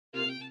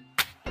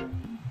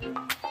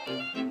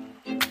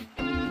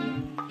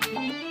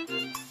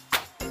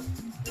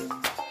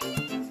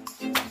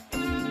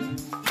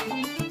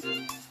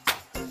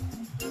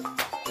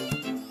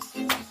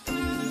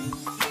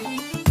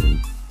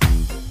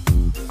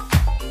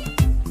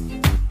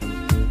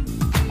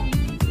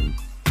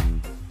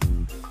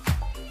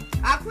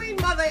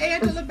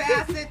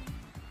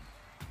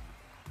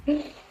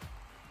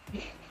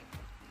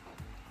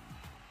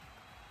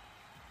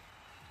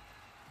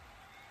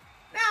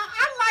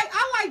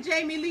like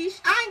Jamie Lee.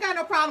 I ain't got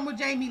no problem with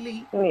Jamie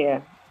Lee.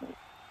 Yeah.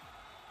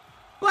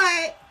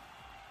 But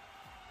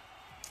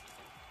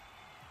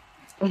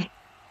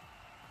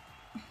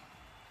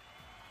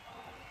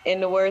in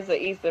the words of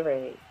Issa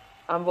Rae,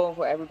 I'm voting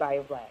for Everybody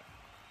Black.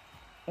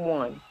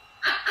 1.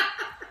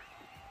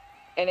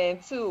 And then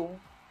 2,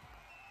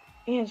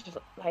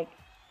 Angela, like,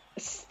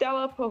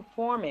 stellar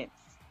performance.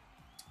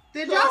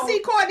 Did y'all see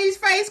Courtney's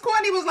face?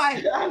 Courtney was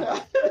like, I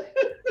know.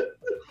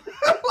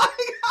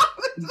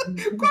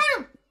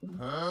 Courtney.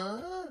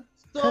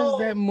 Because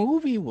that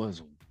movie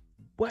was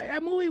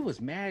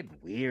mad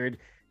weird.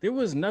 There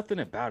was nothing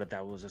about it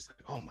that was just like,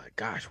 oh my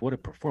gosh, what a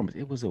performance.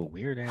 It was a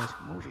weird ass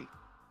movie.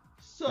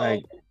 So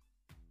like,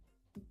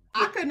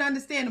 I couldn't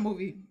understand the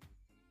movie.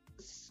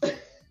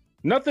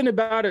 Nothing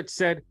about it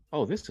said,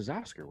 oh, this is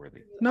Oscar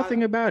worthy.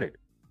 Nothing about it.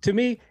 To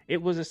me,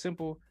 it was a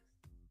simple,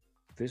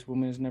 this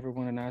woman has never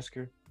won an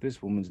Oscar.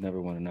 This woman's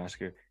never won an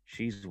Oscar.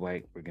 She's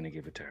white. We're going to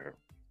give it to her.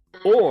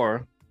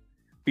 Or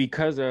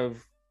because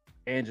of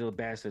Angela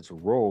Bassett's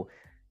role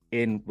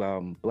in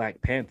Black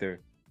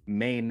Panther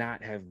may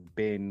not have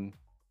been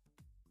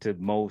to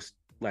most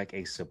like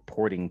a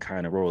supporting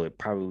kind of role. It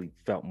probably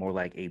felt more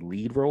like a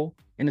lead role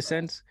in a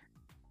sense.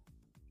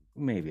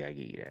 Maybe I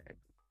get you that.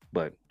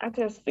 But I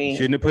just think you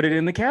shouldn't have put it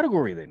in the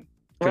category then.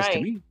 Because right.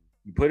 to me,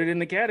 you put it in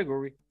the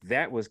category,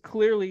 that was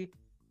clearly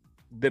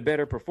the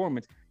better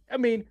performance. I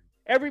mean,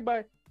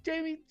 everybody,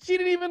 Jamie, she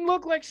didn't even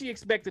look like she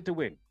expected to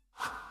win.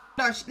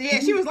 No,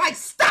 she was like,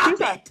 stop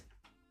it!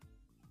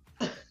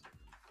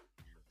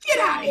 Get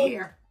out of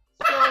here!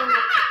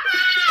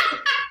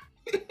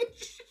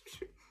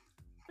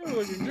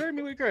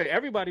 Jamie Lee Curtis.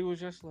 Everybody was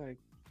just like.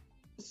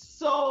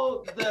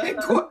 So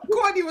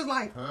Courtney was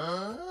like,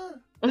 huh?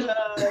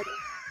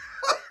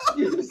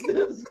 You're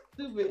so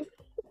stupid.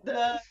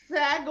 The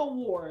SAG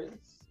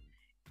Awards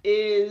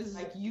is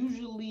like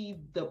usually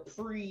the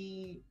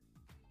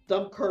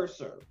pre-dump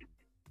cursor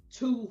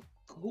to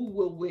who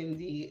will win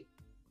the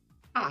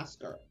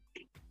Oscar.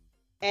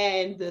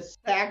 And the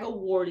SAG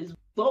Award is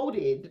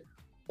voted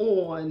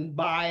on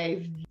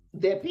by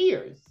their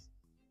peers.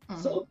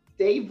 Mm-hmm. So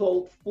they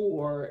vote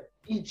for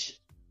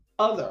each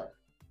other.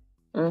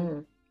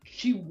 Mm-hmm.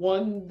 She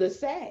won the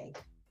SAG.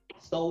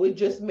 So it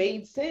just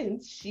made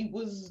sense she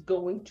was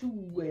going to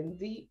win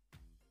the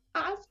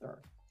Oscar.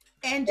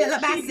 Angela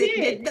Bassett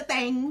did the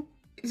thing.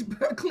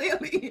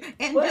 Clearly,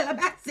 Angela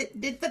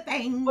Bassett did the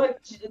thing.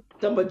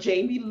 But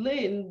Jamie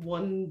Lynn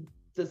won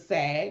the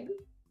SAG.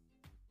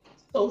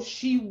 So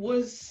she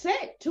was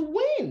set to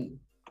win.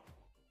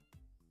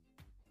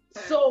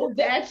 So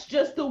that's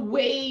just the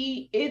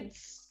way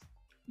it's.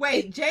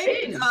 Wait,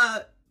 Jamie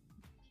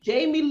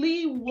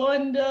Lee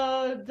won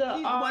the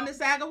won the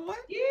SAG Award?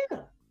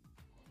 Yeah.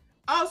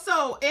 Oh,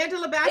 so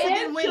Angela Bassett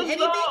didn't win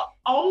anything?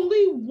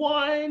 Only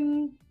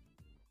won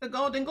the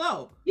Golden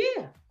Globe.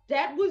 Yeah,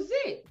 that was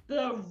it.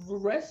 The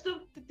rest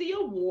of the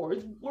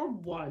awards were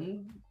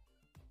won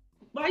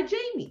by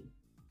Jamie.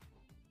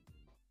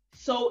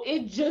 So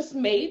it just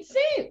made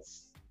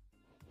sense.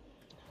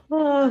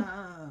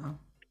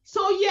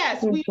 So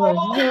yes, we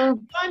all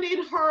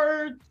wanted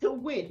her to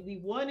win. We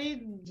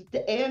wanted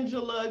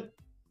Angela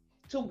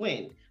to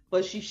win,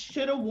 but she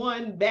should have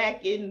won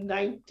back in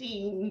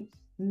 19.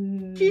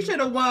 She should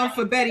have won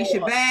for Betty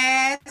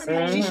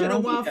Shabazz. She should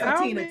have won for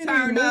Tina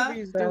Turner.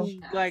 Movies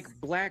do like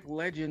black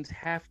legends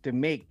have to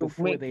make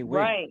before they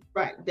win?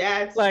 Right.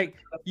 That's like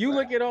you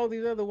look at all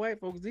these other white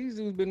folks. These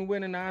dudes been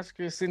winning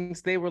Oscars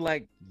since they were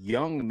like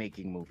young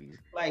making movies.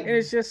 Like, and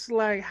it's just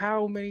like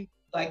how many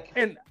like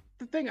and.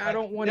 The thing I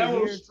don't want to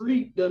hear.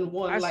 Street done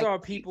won. I saw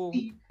people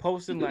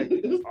posting like,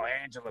 "Oh,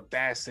 Angela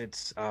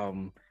Bassett's,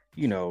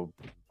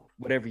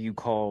 whatever you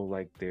call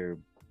like their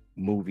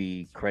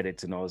movie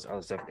credits and all this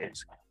other stuff.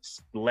 It's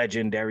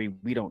legendary.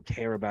 We don't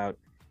care about,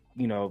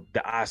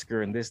 the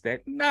Oscar and this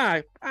that. Nah,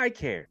 I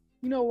care.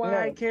 You know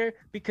why I care?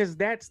 Because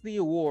that's the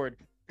award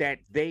that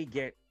they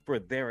get for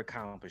their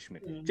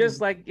accomplishment. Mm-hmm.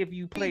 Just like if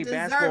you play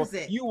basketball,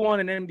 you won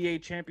an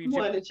NBA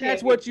championship.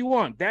 That's what you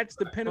want. That's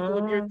the pinnacle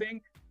of your thing.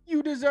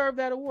 You deserve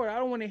that award. I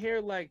don't want to hear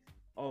like,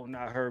 oh,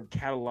 now her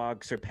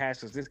catalog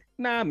surpasses this.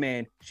 Nah,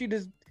 man. She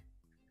just.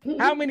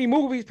 How many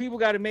movies people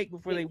got to make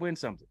before they win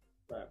something?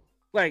 Right.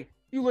 Like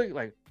you look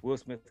like Will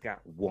Smith got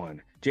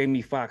 1,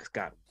 Jamie Foxx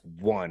got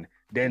 1,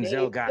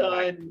 Denzel got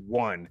like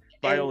 1,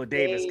 Viola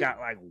Davis got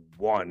like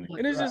 1,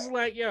 and it's just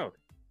like yo.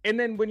 And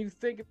then when you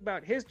think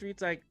about history,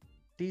 it's like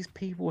these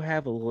people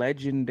have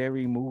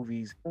legendary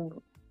movies,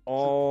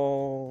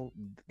 all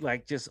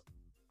like just.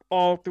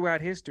 All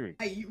throughout history.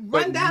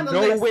 Run down the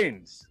list.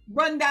 Wins.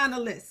 Run down the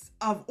list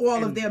of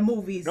all of their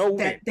movies that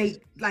wins.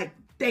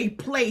 They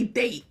played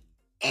they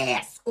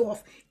ass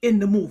off in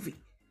the movie.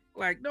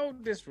 Like no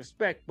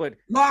disrespect, but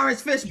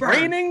Lawrence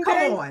Fishburne.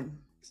 Come on.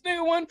 This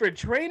nigga won for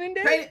Training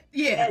Day?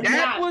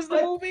 That was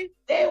the movie?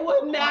 They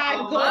were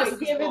not going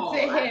to give it to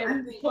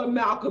him for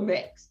Malcolm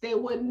X. They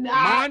were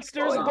not.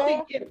 Monsters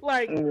Ball?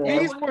 Like,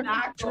 these were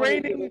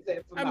Training.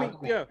 I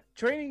mean,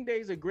 Training Day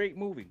is a great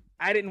movie.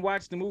 I didn't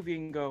watch the movie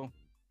and go,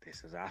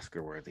 this is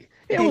Oscar worthy.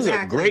 It was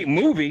a great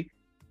movie,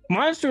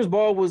 Monsters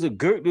Ball was a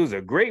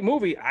great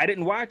movie. I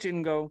didn't watch it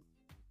and go,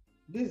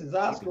 this is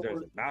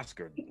Oscar.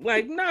 Oscar.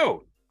 Like,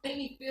 no. Made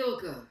me feel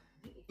good.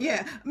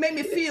 Yeah, made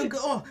me feel good.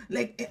 Oh,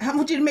 like, I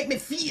want you to make me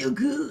feel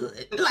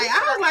good. Like,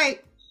 I was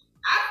like,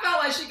 I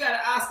felt like she got an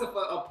Oscar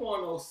for a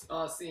porno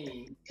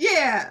scene.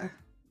 Yeah.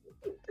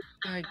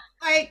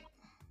 Like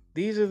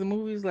these are the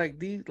movies, like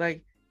these,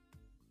 like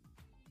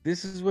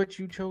this is what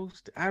you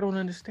chose to, I don't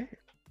understand.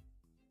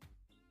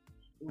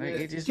 Like,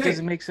 it just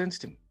doesn't make sense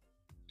to me.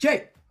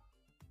 Jake.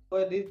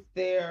 But it's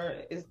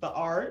the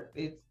art.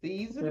 It's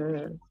these are the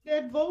people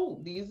that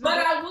vote.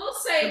 I will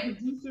say, the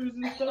producers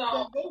and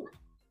stuff that vote.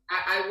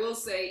 I will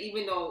say,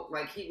 even though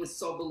like he was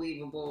so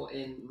believable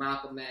in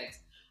Malcolm X,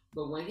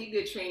 but when he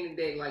did Training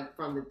Day, like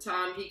from the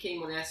time he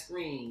came on that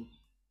screen,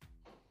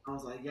 I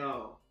was like,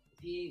 yo,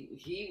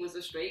 he was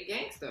a straight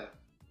gangster.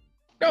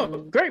 No,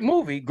 great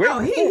movie.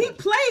 He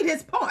played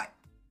his part.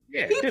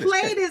 Yeah, he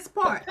played his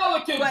part.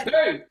 But,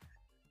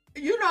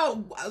 you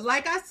know,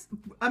 like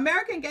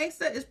American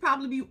Gangster is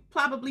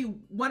probably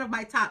one of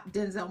my top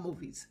Denzel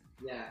movies.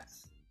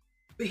 Yes.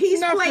 But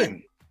he's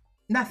played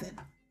nothing.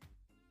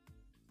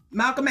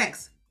 Malcolm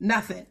X,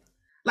 nothing.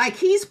 Like,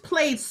 he's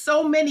played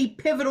so many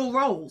pivotal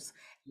roles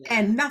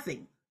and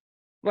nothing.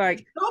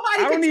 Like, nobody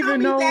can tell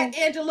me that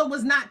Angela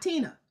was not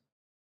Tina.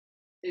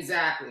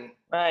 Exactly.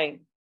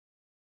 Right.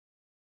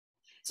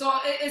 So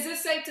is it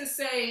safe to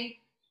say,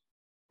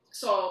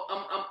 so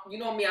you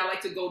know me, I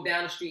like to go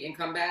down the street and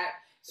come back.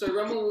 So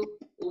remember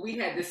we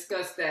had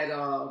discussed that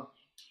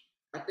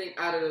I think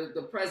out of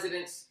the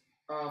presidents,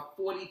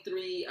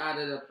 43 out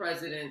of the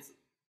presidents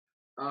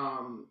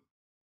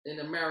in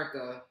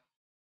America,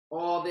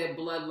 all their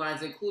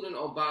bloodlines, including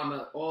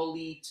Obama, all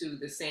lead to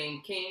the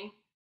same king.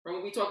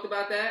 Remember we talked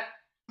about that?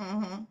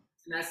 Mm-hmm.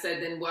 And I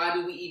said, then why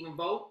do we even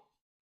vote?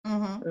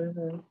 Mm-hmm.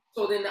 Mm-hmm.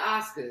 So then the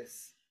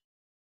Oscars,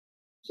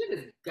 shit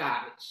is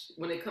garbage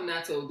when it comes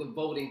down to the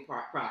voting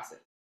process.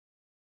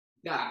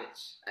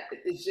 Garbage.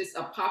 It's just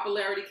a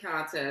popularity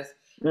contest.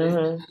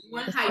 Mm-hmm.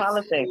 It's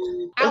politics.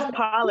 It's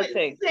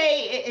politics.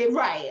 Say it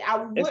right. I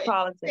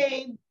wouldn't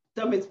say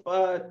them is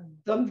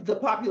the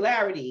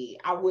popularity.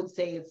 I would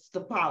say it's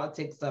the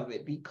politics of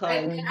it, because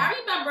and I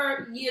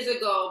remember years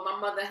ago, my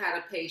mother had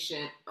a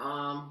patient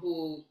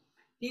who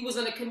he was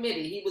in a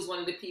committee. He was one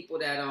of the people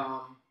that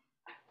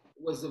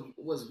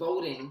was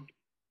voting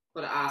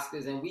for the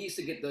Oscars, and we used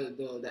to get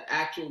the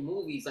actual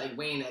movies like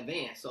way in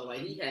advance. So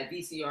like he had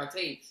VCR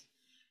tapes,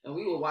 and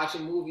we were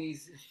watching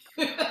movies.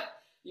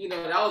 You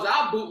know, that was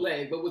our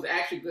bootleg, but was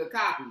actually good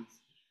copies.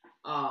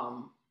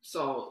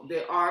 So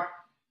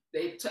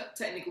they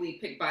technically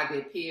picked by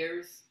their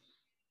peers.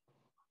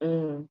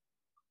 Mm.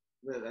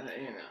 But,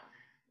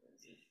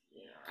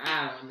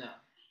 I don't know.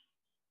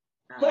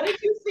 But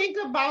if you think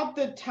about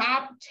the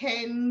top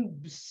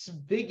 10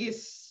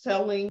 biggest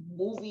selling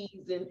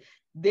movies, and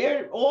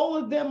all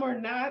of them are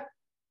not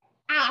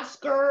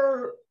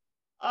Oscar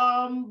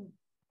movies.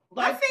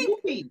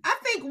 I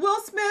think Will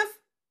Smith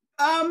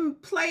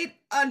played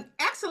an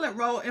excellent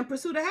role in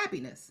Pursuit of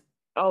Happiness.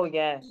 Oh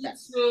yes. Me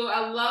too.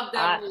 I love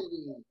that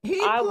movie.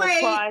 I will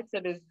cry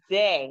to this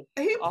day.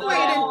 He played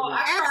an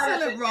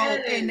excellent role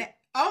in.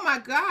 Oh my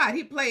God,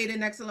 he played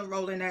an excellent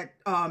role in that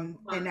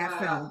in that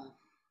film.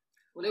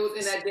 When it was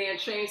in that damn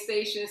train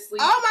station,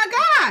 sleep. Oh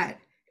my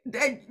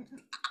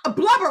God,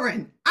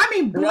 blubbering. I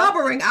mean,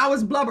 blubbering. I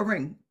was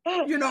blubbering.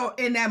 You know,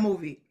 in that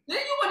movie. Then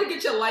you want to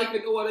get your life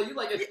in order. You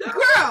like a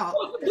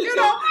girl. You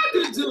know,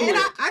 and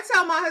I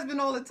tell my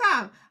husband all the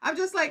time. I'm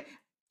just like,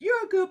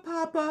 you're a good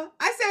papa.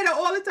 I say that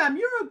all the time.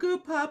 You're a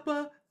good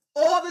papa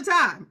all the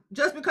time,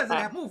 just because of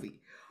that movie.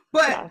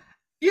 But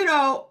you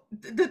know,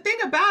 the thing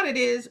about it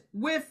is,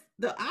 with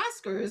the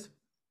Oscars,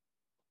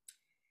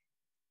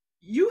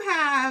 you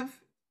have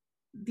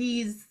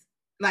these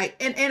like,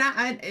 and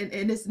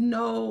it's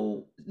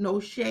no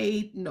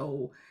shade,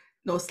 no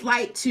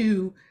slight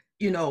to,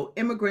 you know,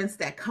 immigrants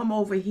that come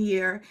over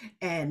here.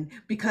 And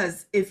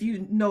because if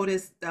you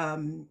notice,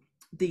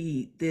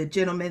 the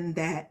gentleman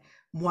that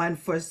won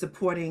for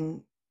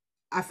supporting,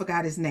 I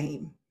forgot his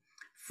name,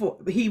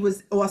 he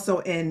was also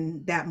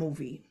in that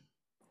movie,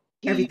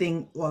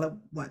 Everything All at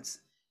Once.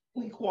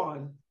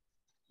 Quan.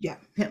 Yeah,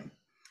 him.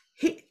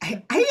 He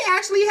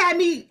actually had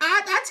me,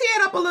 I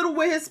teared up a little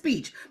with his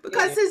speech,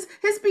 because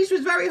his speech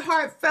was very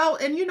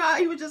heartfelt, and you know,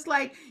 he was just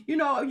like, you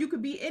know, you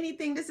could be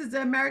anything. This is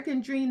the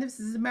American dream. This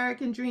is the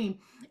American dream.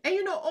 And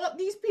you know, all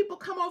these people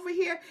come over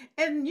here,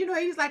 and you know,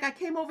 he's like, I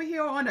came over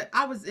here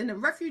I was in a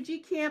refugee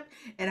camp,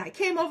 and I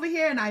came over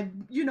here, and I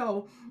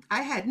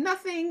had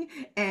nothing,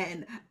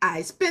 and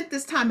I spent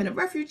this time in a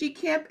refugee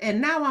camp, and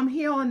now I'm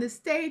here on this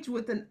stage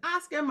with an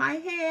Oscar in my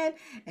hand.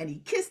 And he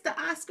kissed the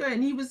Oscar,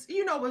 and he was,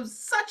 you know, it was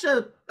such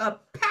a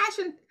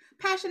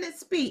passionate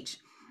speech.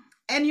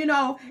 And you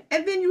know,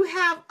 and then you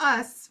have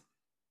us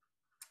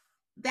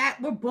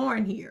that were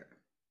born here,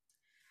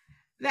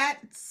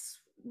 that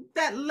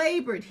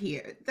labored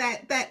here,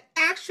 that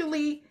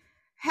actually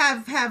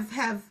have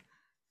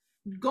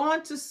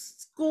gone to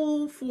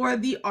school for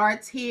the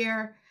arts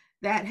here,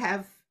 that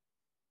have,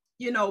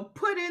 you know,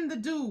 put in the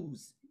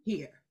dues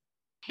here.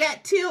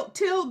 that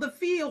till the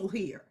feel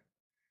here,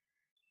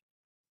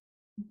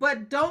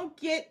 but don't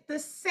get the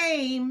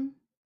same.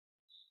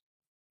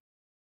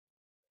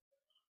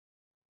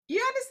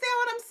 You understand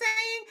what I'm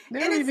saying? They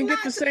And don't it's even get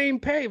the not same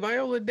pay.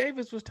 Viola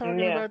Davis was talking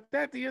Yeah. about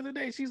that the other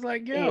day. She's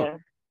like, yo, Yeah.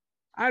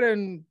 I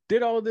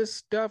did all this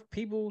stuff.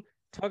 People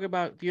talk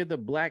about you're the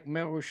Black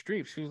Meryl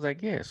Streep. She was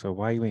like, yeah, so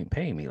why you ain't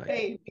paying me like that?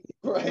 Hey,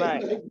 right.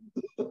 Right.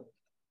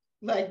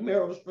 Like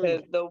Meryl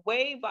Streep. The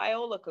way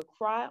Viola could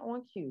cry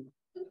on cue.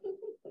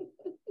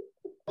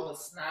 Oh,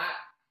 snot.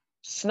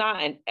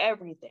 Snot and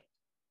everything.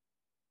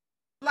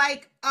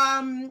 like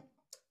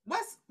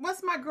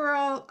what's my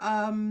girl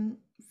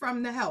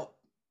from The Help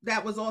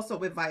that was also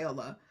with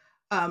Viola?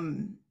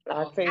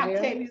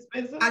 Octavia.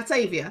 Spencer.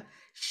 Octavia.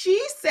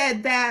 She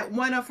said that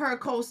one of her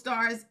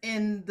co-stars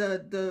in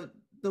the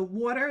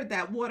water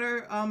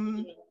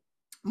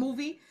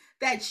movie,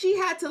 that she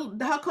had to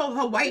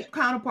her white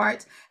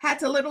counterparts had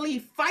to literally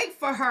fight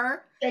for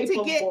her Shape to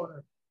of get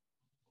Water.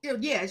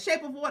 yeah,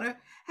 Shape of Water,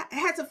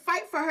 had to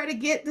fight for her to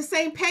get the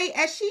same pay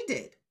as she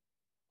did.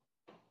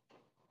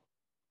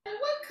 And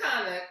what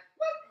kind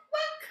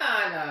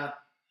of,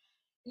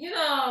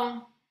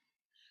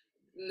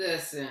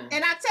 listen.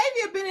 And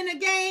Octavia been in the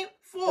game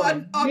for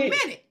a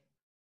minute.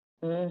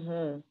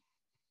 Mm-hmm.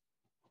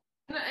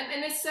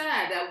 And it's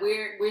sad that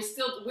we're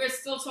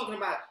still talking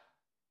about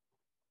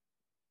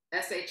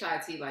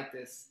SHIT like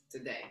this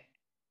today.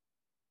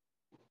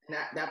 And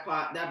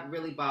that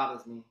really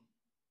bothers me.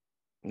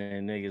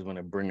 And niggas want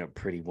to bring up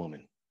Pretty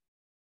Woman.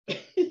 And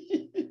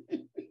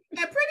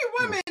Pretty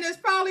Woman is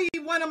probably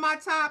one of my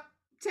top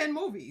 10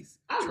 movies.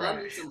 I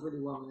love you some Pretty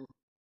Woman.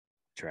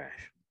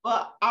 Trash.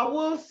 But I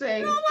will say,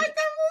 You don't like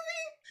that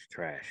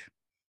Trash.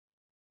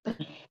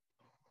 movie?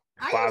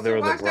 I Father used of to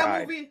the watch that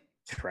Bride. movie.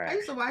 Trash. I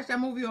used to watch that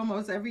movie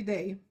almost every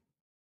day.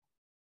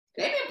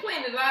 They've been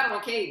playing it a lot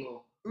on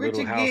cable.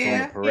 Richard Little House on the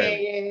Gere.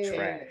 Prairie. Yeah.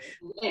 Trash.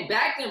 And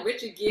back then,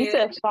 Richard You Gere,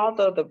 said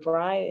Father of the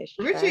Bride is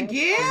Richard trash?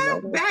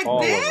 Gere back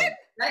All then. of them.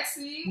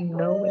 Lexi,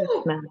 No,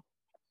 it's not.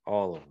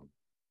 All of them.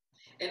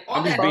 and all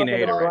I'm just that being a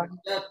hater right now.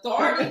 the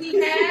authority he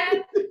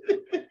had.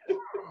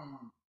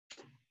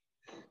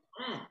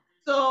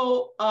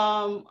 So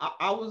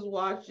I was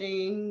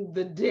watching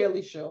The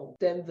Daily Show.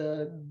 Then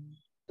the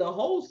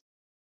host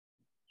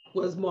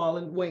was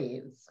Marlon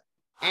Wayans,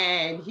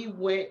 and he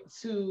went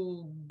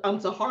to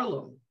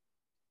Harlem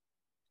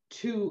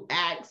to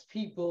ask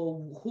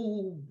people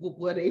who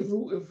were they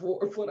rooting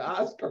for the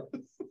Oscars.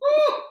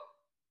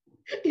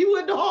 He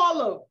went to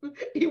Harlem.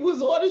 He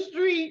was on the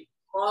street.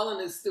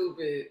 Marlon is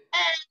stupid.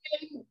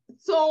 And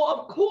so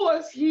of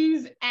course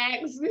he's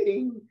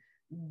asking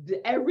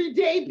the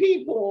everyday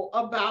people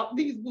about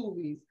these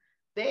movies.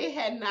 They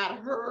had not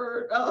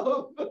heard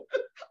of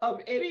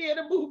any of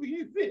the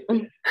movies.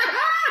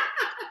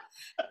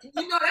 That's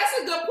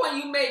a good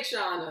point you make,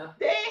 Shauna.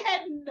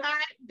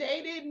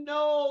 They didn't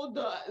know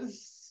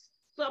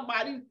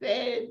somebody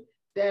said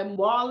that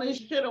Marlon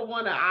should have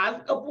won an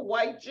Oscar for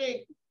White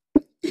Chick.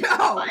 Yo,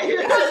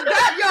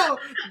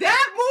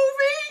 that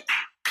movie.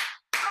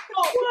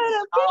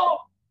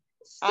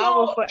 I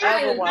will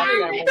forever watch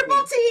that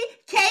movie.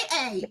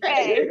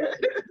 TKA.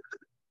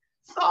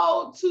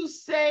 So to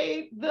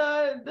say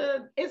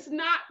it's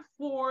not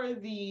for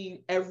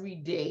the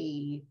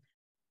everyday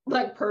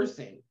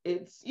person.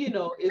 It's it's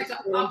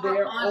like for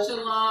their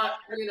nonchalant,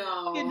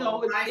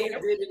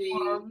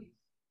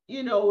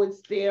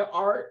 it's their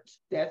art.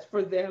 That's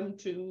for them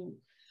to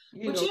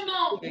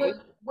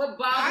what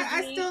bothers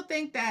me. I still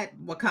think that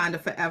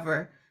Wakanda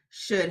Forever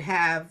should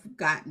have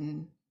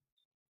gotten,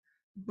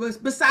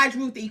 besides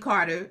Ruth E.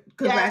 Carter,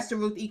 congrats to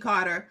Ruth E.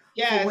 Carter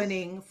for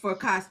winning for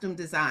costume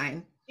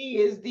design. She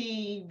is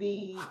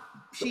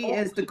she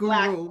is the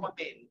Black guru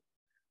woman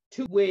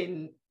to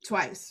win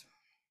twice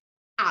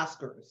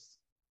Oscars.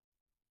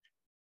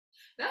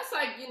 That's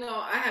like,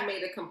 I had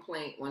made a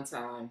complaint one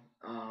time,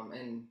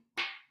 and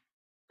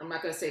I'm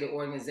not going to say the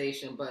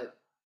organization, but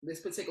this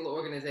particular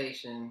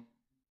organization,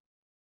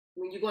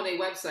 when you go on their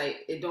website,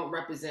 it don't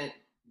represent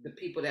the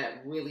people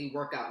that really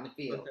work out in the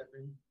field.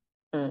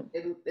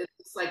 It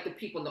looks like the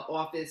people in the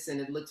office, and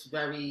it looks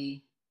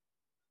very,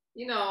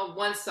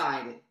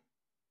 one-sided.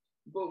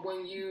 But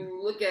when you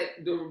look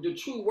at the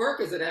true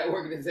workers of that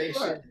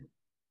organization,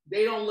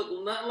 they don't look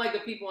nothing like the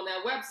people on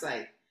that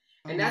website.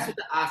 And that's what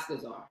the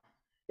Oscars are.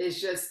 It's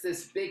just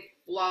this big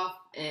fluff,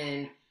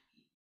 and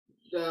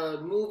the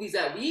movies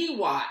that we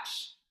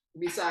watch,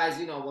 besides,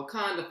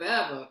 Wakanda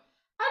Forever,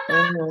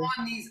 are not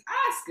on these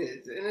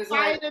Oscars. And it's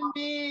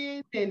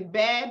Spider-Man and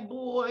Bad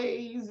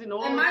Boys and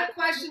all. And my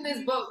question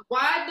is, but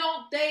why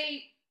don't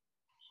they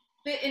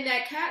fit in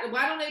that category?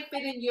 Why don't they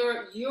fit in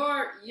your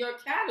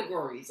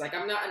categories? Like,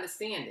 I'm not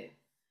understanding.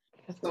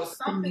 So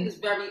something is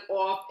very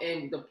off,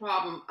 and the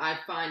problem I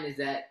find is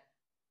that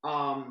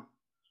I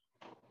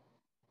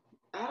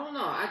don't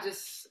know.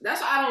 That's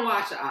why I don't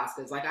watch the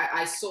Oscars. Like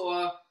I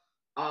saw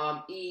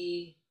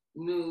E!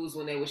 News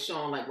when they were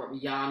showing like what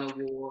Rihanna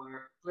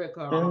wore.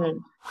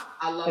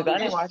 I love I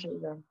didn't watch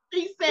it though.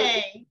 She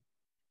sang.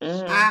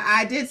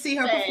 I did see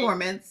her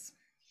performance.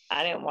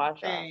 I didn't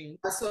watch that. Dang.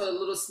 I saw a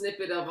little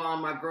snippet of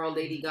my girl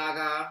Lady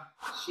Gaga.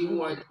 She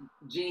wore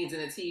jeans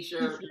and a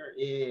t-shirt,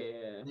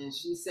 Yeah. and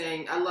she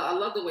sang. I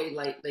love the way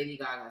Lady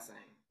Gaga sang.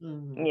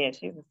 Mhm. Yeah,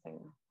 she's a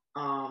singer.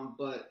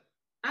 But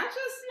I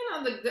just,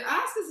 the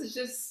Oscars is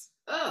just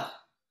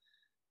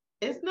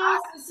It's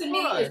not Oscars to me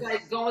is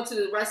like going to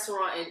the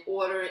restaurant and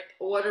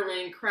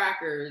ordering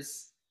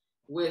crackers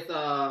with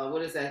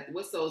what is that?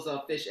 What's those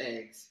fish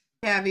eggs?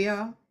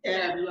 Caviar.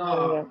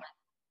 Caviar.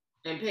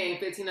 And paying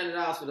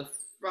 $1,500 for the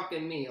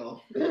fucking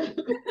meal.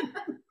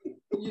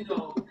 You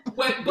know.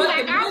 But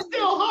like, I'm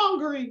still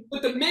hungry.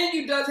 But the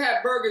menu does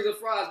have burgers and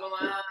fries. But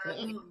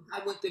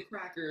I went to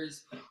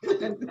crackers.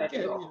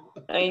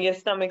 And your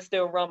stomach's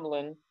still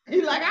rumbling.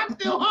 He's like, I'm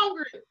still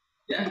hungry.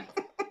 Yeah.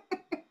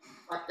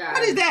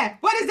 What is that?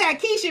 What is that,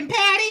 quiche and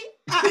patty?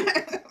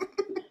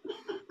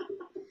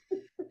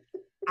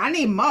 I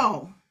need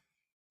more.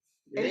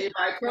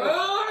 Everybody cry,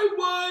 I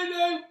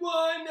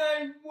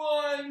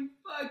won.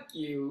 Fuck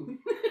you.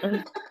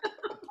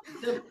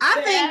 I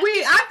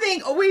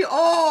think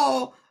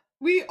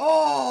we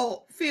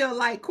all feel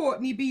like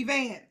Courtney B.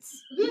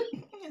 Vance.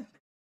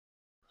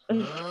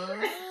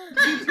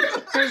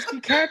 Because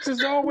Cats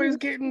is always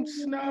getting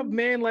snubbed,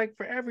 man, like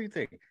for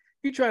everything.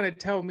 You trying to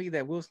tell me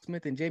that Will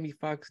Smith and Jamie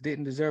Foxx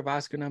didn't deserve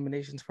Oscar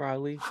nominations for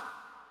Ali?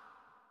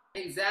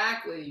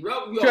 Exactly.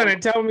 You trying to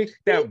tell me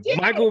that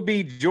Michael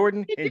B.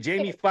 Jordan and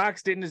Jamie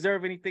Foxx didn't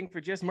deserve anything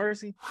for Just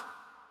Mercy?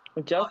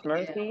 Just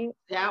Mercy?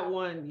 That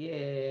one,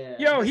 yeah.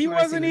 Yo, he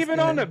wasn't even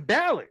on the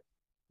ballot.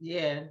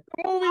 Yeah.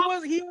 The movie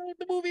wasn't even on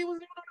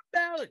the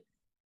ballot.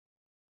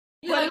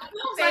 Yeah,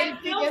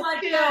 films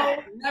like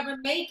that never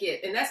make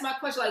it. And that's my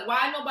question. Like,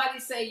 why nobody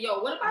say, yo,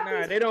 what about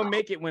Nah, they don't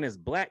make it when it's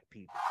black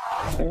people.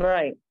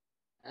 Right.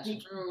 That's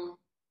true.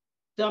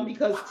 Done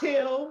because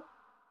Till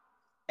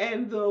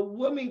and the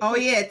woman. Oh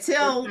yeah,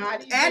 Till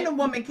and the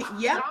Woman King.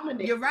 Yeah,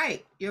 you're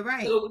right. You're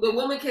right. So the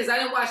Woman King, I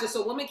didn't watch it.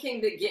 So Woman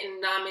King did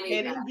getting nominated.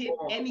 They didn't get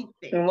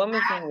anything. The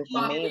Woman King was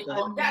amazing.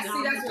 That's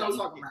what I'm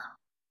talking about.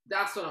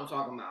 That's what I'm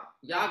talking about.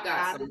 Y'all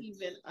got not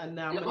even a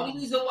nomination. The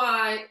only reason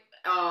why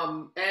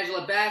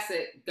Angela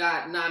Bassett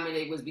got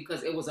nominated was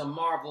because it was a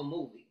Marvel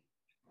movie.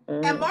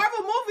 And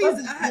Marvel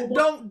movies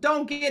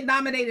don't get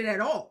nominated at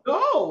all.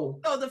 No.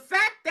 So the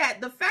fact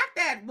that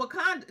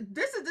Wakanda,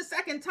 this is the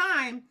second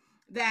time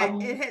that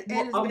it has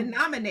been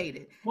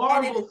nominated.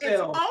 Marvel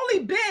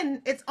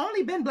it's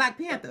only been Black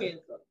Panther.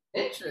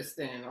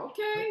 Interesting.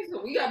 Okay,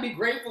 so we gotta be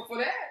grateful for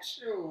that.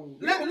 Sure.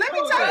 Let me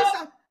tell you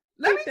something.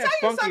 Let me tell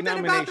you something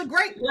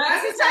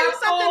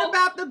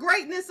about the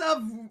greatness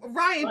of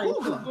Ryan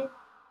Coogler.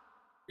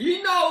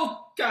 You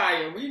know,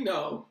 Kaya, we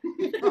know.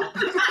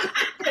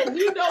 And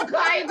you know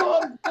Kaya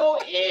gonna go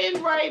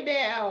in right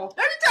now. Let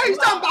me tell you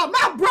something about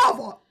my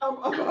brother.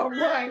 About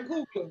Ryan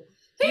Coogler.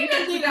 He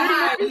doesn't need to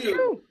hire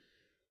you.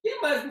 He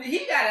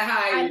gotta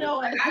hire you. I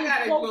know. I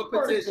gotta do a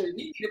petition.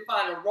 He need to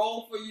find a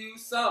role for you,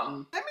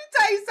 something. Let me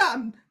tell you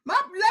something.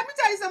 My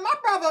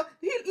brother,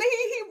 he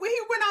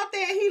went out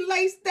there and he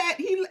laced that.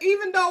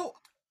 Even though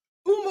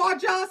Umar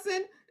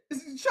Johnson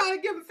is trying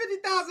to give him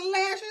 50,000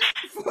 lashes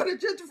for the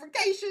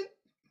gentrification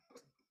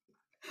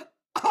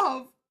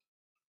of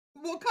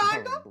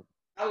Wakanda.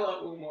 I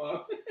love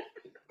Umar.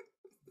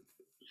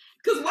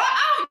 Cause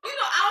I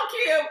don't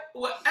care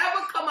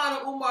whatever come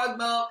out of Umar's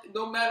mouth,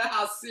 no matter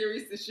how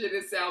serious the shit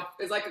is sound.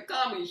 It's like a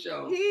comedy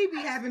show. He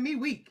be having me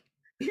weak.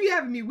 It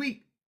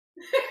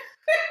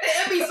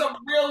be some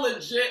real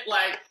legit,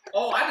 like,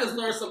 oh, I just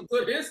learned some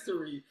good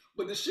history,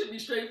 but the shit be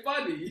straight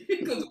funny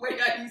because the way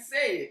how he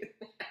say it.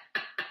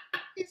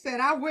 He said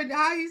I went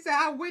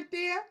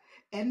there,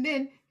 and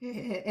then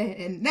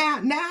and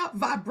now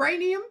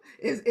vibranium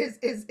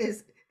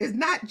is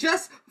not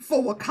just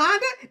for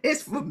Wakanda,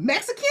 it's for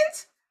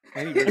Mexicans.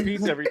 And he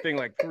repeats everything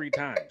like 3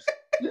 times.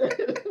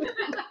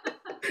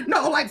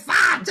 No, like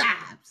 5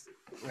 times.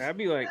 I'd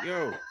be like,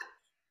 yo,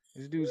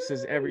 this dude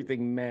says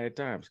everything mad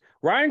times.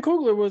 Ryan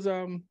Coogler was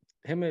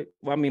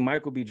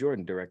Michael B.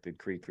 Jordan directed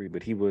Creed 3,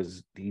 but he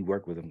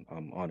worked with him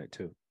on it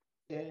too.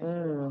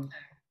 Mm.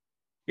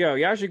 Yo,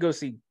 y'all should go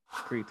see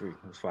Creed 3. It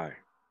was fire.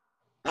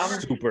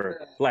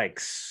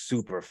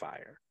 Super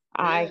fire.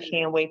 I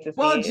can't wait to see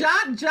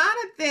it.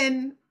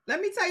 Jonathan, let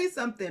me tell you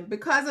something.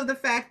 Because of the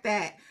fact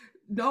that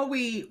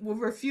we will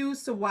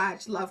refuse to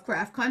watch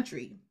Lovecraft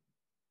Country.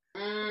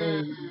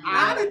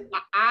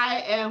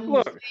 I am.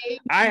 Look,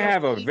 I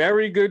have a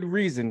very good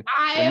reason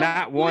for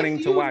not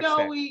wanting to watch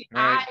that. Right?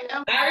 I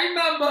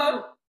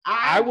remember.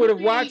 I would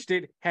have watched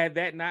it had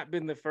that not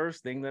been the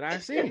first thing that I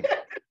seen,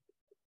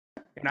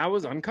 and I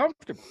was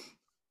uncomfortable.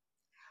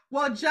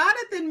 Well,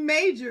 Jonathan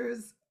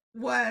Majors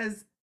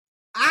was.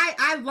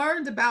 I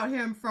learned about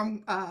him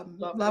from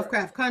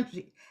Lovecraft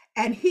Country,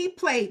 and he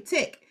played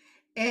Tick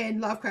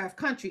in Lovecraft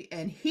Country,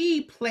 and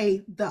he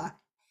played the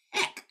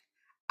heck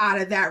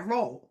out of that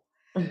role.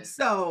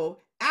 So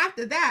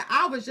after that,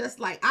 I was just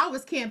like, I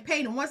was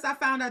campaigning. Once I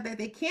found out that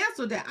they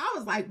canceled it, I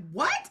was like,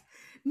 what?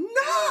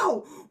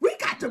 No, we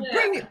got to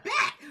bring it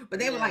back. But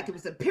they were like, it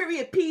was a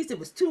period piece. It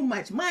was too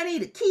much money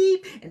to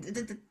keep. And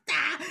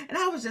And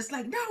I was just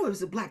like, no, it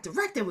was a black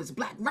director, it was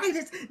black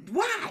writers.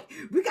 Why?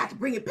 We got to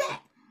bring it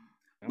back.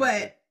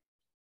 But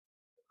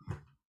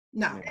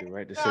no. Made the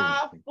right decision.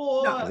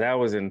 For No. That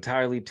was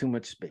entirely too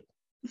much space.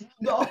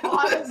 the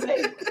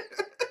holiday.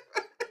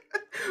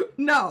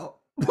 No,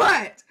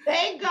 but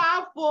Thank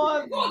God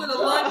for Called it a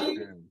lucky.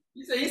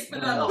 You say he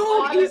spent out the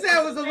a He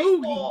said it was a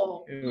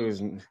loogie.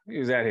 loogie. He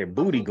was out here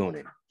booty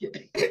gunning. You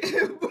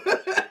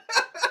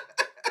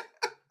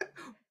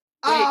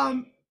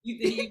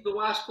think he used the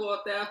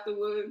washcloth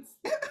afterwards?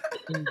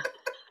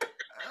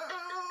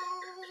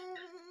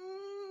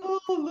 Oh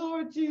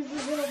Lord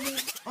Jesus, help me.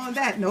 On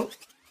that note,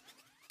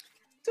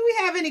 do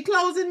we have any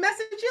closing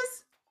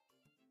messages?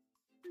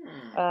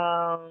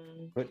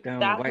 Put down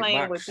Stop the white playing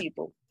box. with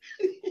people.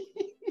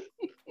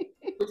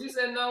 What you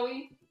said, Noe?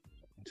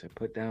 To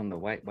put down the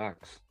white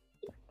box.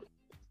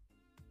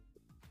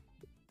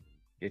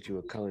 Get you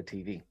a color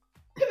TV.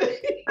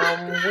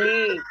 I'm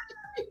weak.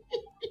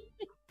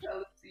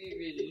 Color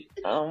TV.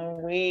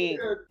 I'm weak. He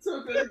done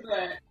took us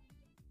back.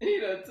 He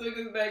done took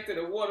us back to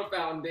the water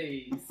fountain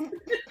days.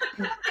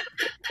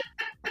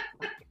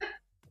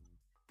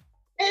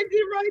 And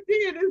you right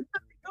there.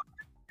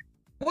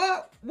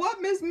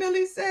 What Miss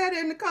Millie said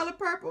in The Color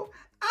Purple?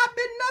 I've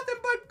been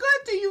nothing but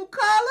good to you,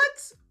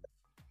 Collards.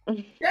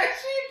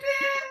 Yes, she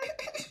did.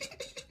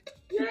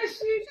 Yes,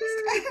 she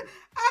did.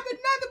 I've been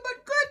nothing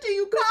but good to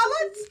you,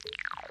 Collards.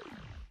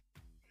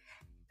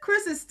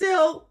 Chris is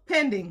still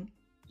pending.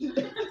 We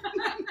should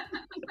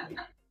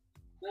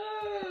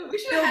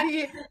He'll have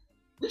be,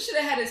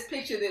 had his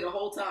picture there the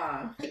whole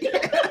time.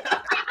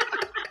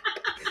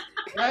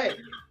 Right.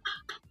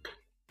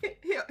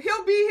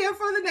 he'll be here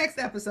for the next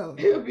episode.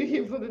 He'll be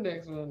here for the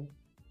next one.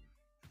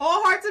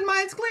 All hearts and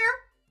minds clear?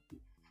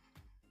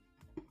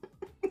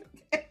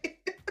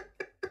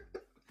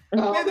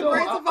 May the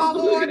grace of our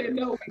Lord,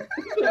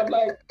 I'm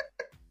like,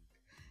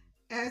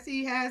 as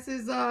he has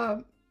his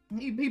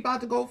he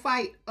about to go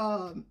fight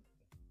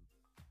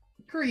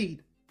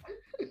Creed,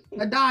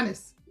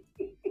 Adonis.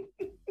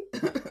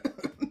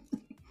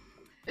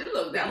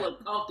 That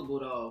looked comfortable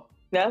though.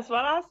 That's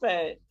what I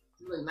said.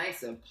 It looked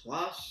nice and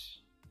plush.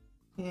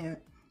 Yeah.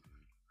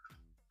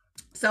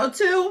 So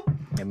to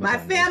my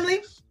family,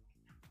 Basics.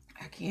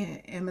 I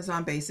can't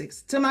Amazon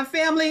Basics. To my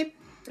family,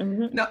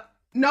 Mm-hmm.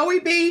 Noe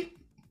B,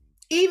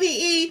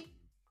 EVE,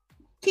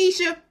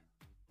 Keisha,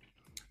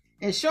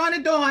 and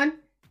Shauna Dawn.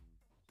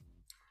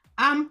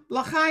 I'm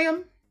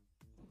L'chaim.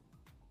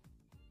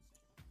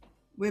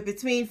 We're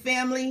between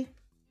family.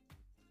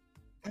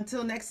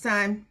 Until next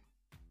time,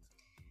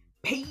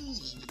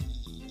 peace.